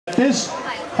This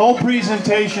whole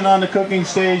presentation on the cooking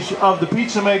stage of the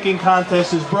pizza making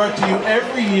contest is brought to you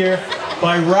every year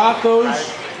by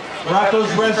Rocco's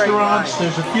restaurants.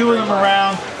 There's a few of them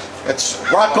around. It's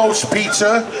ROCCO'S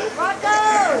Pizza.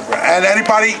 And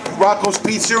anybody, ROCCO'S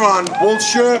Pizza on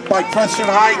Wilshire by Crescent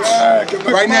Heights,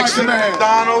 right next to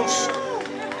McDonald's.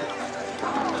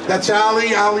 That's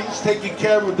Ali. Ali's taking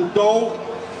care of the dough,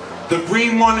 the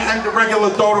green one and the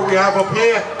regular dough that we have up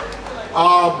here.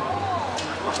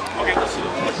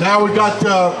 Now we got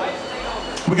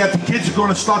the kids are going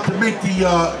to start to make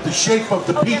the shape of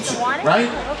the pizza, right?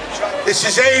 This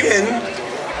is Aiden,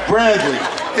 Bradley.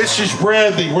 This is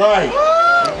Bradley, right?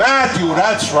 Matthew,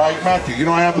 that's right, Matthew. You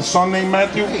don't have a son named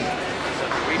Matthew?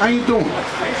 How you doing?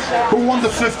 Who won the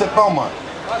 5th at Belmont?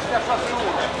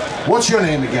 What's your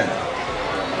name again?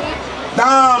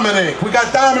 Dominic. We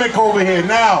got Dominic over here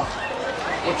now.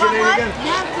 What's your name again?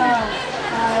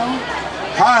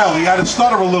 Kyle, you got to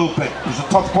stutter a little bit. It was a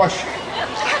tough question.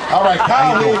 All right,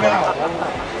 Kyle, here now.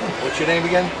 What's your name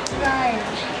again?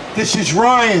 Ryan. This is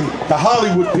Ryan, the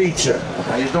Hollywood Pizza.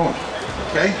 How you doing?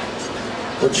 Okay.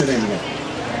 What's your name again?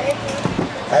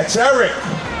 That's Eric.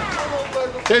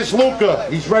 There's Luca.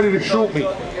 He's ready to shoot me.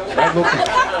 Right, Luca?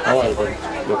 How are you, buddy?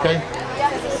 You okay?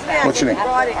 What's your name?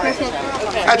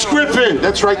 That's Griffin.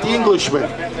 That's right, the Englishman.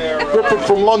 Griffin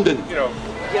from London.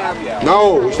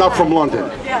 No, he's not from London.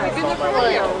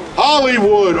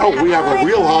 Hollywood. Oh, we have a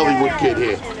real Hollywood kid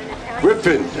here.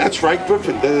 Griffin. That's right,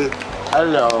 Griffin.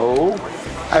 Hello.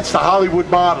 That's the Hollywood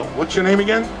model. What's your name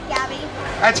again? Gabby.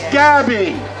 That's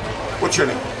Gabby. What's your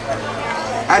name?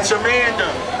 That's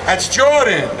Amanda. That's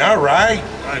Jordan. All right.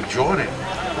 Jordan.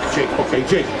 Jake. Okay,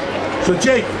 Jake. So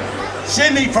Jake,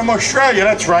 Sydney from Australia.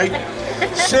 That's right.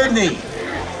 Sydney.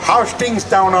 How's things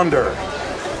down under?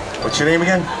 What's your name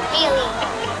again? Haley.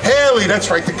 Haley,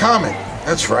 that's right, the comic.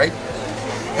 That's right.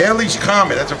 Haley's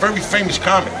Comet. That's a very famous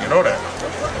comic. You know that.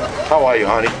 How are you,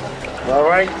 honey? All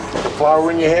right. The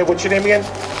flower in your hair. What's your name again?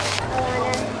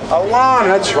 Alana.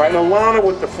 That's right. Alana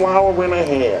with the flower in her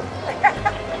hair.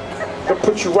 I'll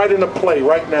put you right in the play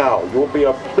right now. You will be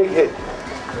a big hit.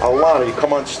 Alana, you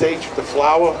come on stage with the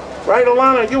flower. Right,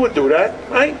 Alana? You would do that,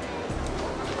 right?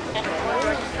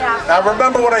 Now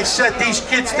remember what I said. These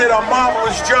kids did a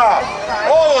marvelous job.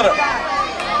 All of them.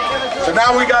 So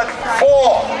now we got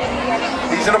 4.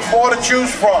 These are the 4 to choose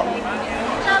from.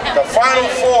 The final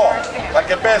 4,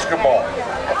 like in basketball.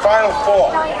 The final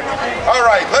 4. All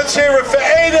right, let's hear it for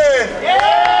Aiden.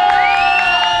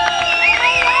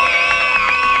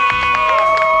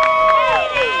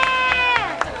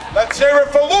 Let's hear it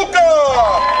for Luca.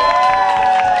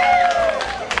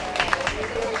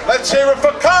 Let's hear it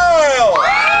for Kyle.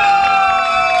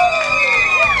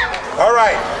 All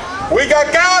right, we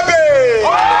got Gabby.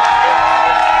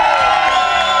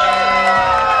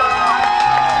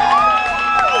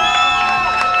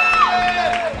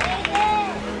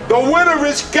 The winner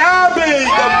is Gabby,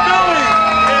 the Billy.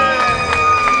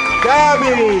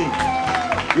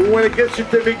 Gabby, you win a gift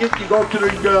certificate. You go to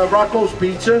the ROCCO'S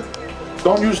Pizza.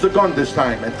 Don't use the gun this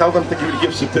time, and tell them to give you the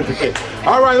gift certificate.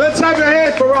 All right, let's have a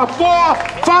hand for our 4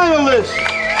 finalists.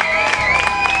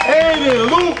 Aiden,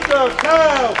 Luca,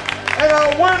 Kyle, and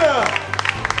our winner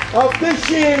of this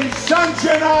year's San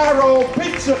Gennaro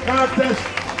Pizza Contest,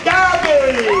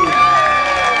 Gabby.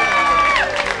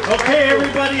 Okay,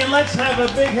 everybody, and let's have a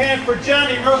big hand for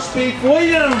Johnny Roast Beef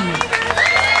Williams.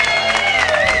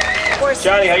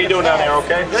 Johnny, how you doing down there,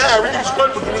 okay? Yeah, everything's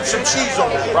good. We need some cheese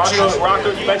over here.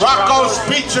 ROCCO'S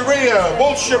Pizzeria,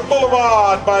 Wilshire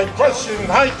Boulevard by Crescent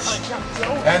Heights.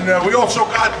 And we also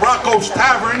got ROCCO'S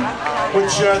Tavern,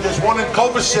 which there's one in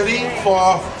Culver City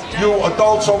for you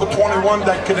adults over 21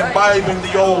 that can imbibe in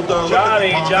the old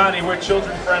Johnny, we're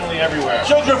children friendly everywhere.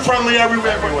 Children friendly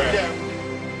everywhere.